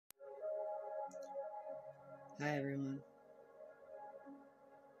Hi everyone.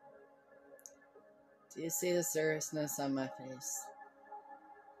 Do you see the seriousness on my face?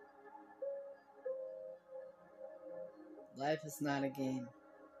 Life is not a game.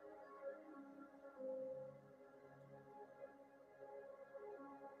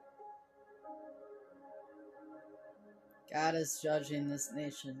 God is judging this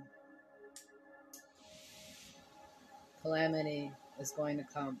nation. Calamity is going to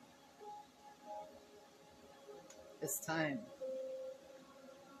come. It's time.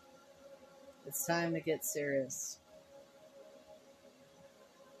 It's time to get serious.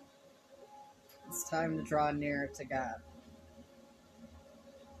 It's time to draw near to God.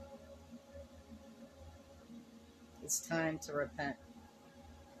 It's time to repent.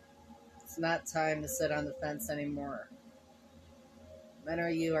 It's not time to sit on the fence anymore. Many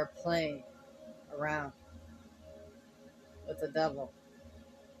of you are playing around with the devil,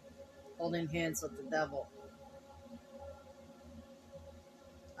 holding hands with the devil.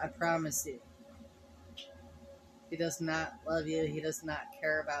 I promise you, he does not love you. He does not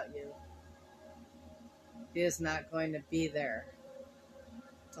care about you. He is not going to be there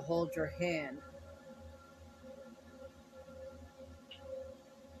to hold your hand.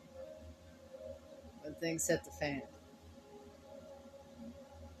 When things hit the fan.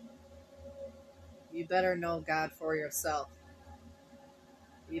 You better know God for yourself.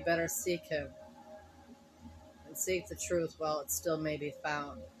 You better seek Him. And seek the truth while it still may be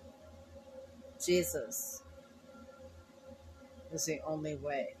found. Jesus is the only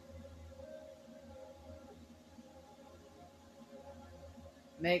way.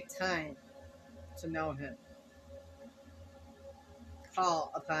 Make time to know Him.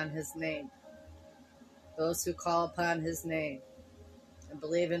 Call upon His name. Those who call upon His name and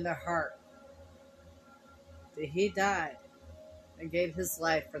believe in their heart that He died and gave His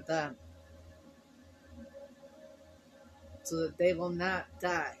life for them so that they will not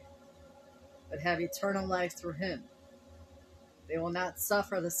die but have eternal life through Him. They will not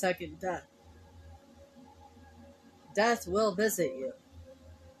suffer the second death. Death will visit you.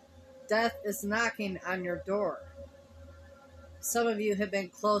 Death is knocking on your door. Some of you have been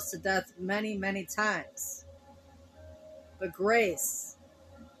close to death many, many times. But grace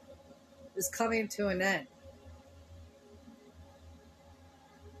is coming to an end.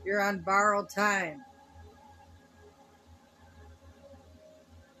 You're on borrowed time.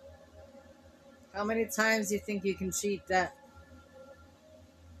 How many times do you think you can cheat death?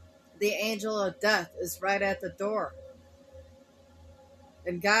 The angel of death is right at the door.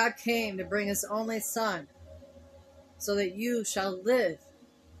 And God came to bring His only Son so that you shall live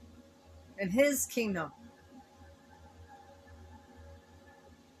in His kingdom.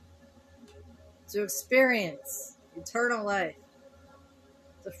 To experience eternal life.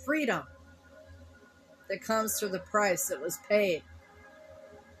 The freedom that comes through the price that was paid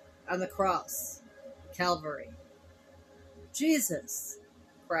on the cross, Calvary. Jesus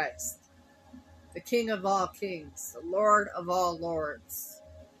Christ, the King of all kings, the Lord of all lords.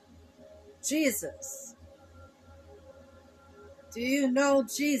 Jesus. Do you know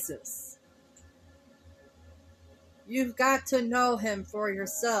Jesus? You've got to know Him for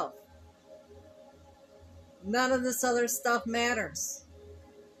yourself. None of this other stuff matters.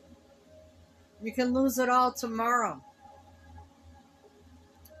 You can lose it all tomorrow.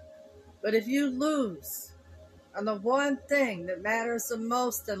 But if you lose on the one thing that matters the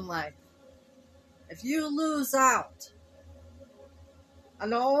most in life, if you lose out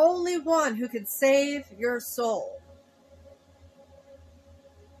on the only one who can save your soul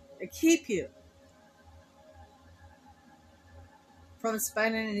and keep you from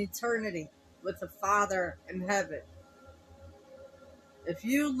spending an eternity with the Father in heaven, if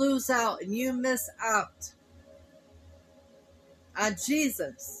you lose out and you miss out on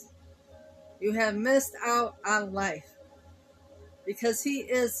Jesus, you have missed out on life, because He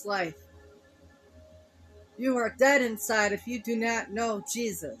is life. You are dead inside if you do not know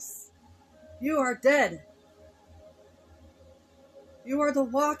Jesus. You are dead. You are the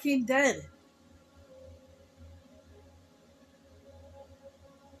walking dead.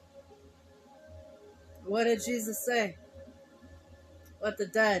 What did Jesus say? Let the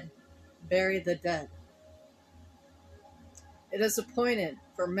dead bury the dead. It is appointed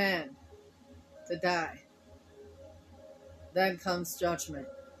for man to die. Then comes judgment.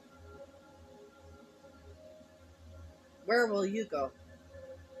 Where will you go?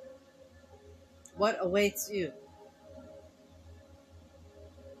 What awaits you?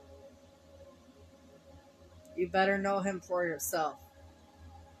 You better know Him for yourself.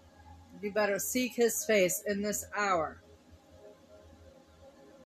 You better seek His face in this hour.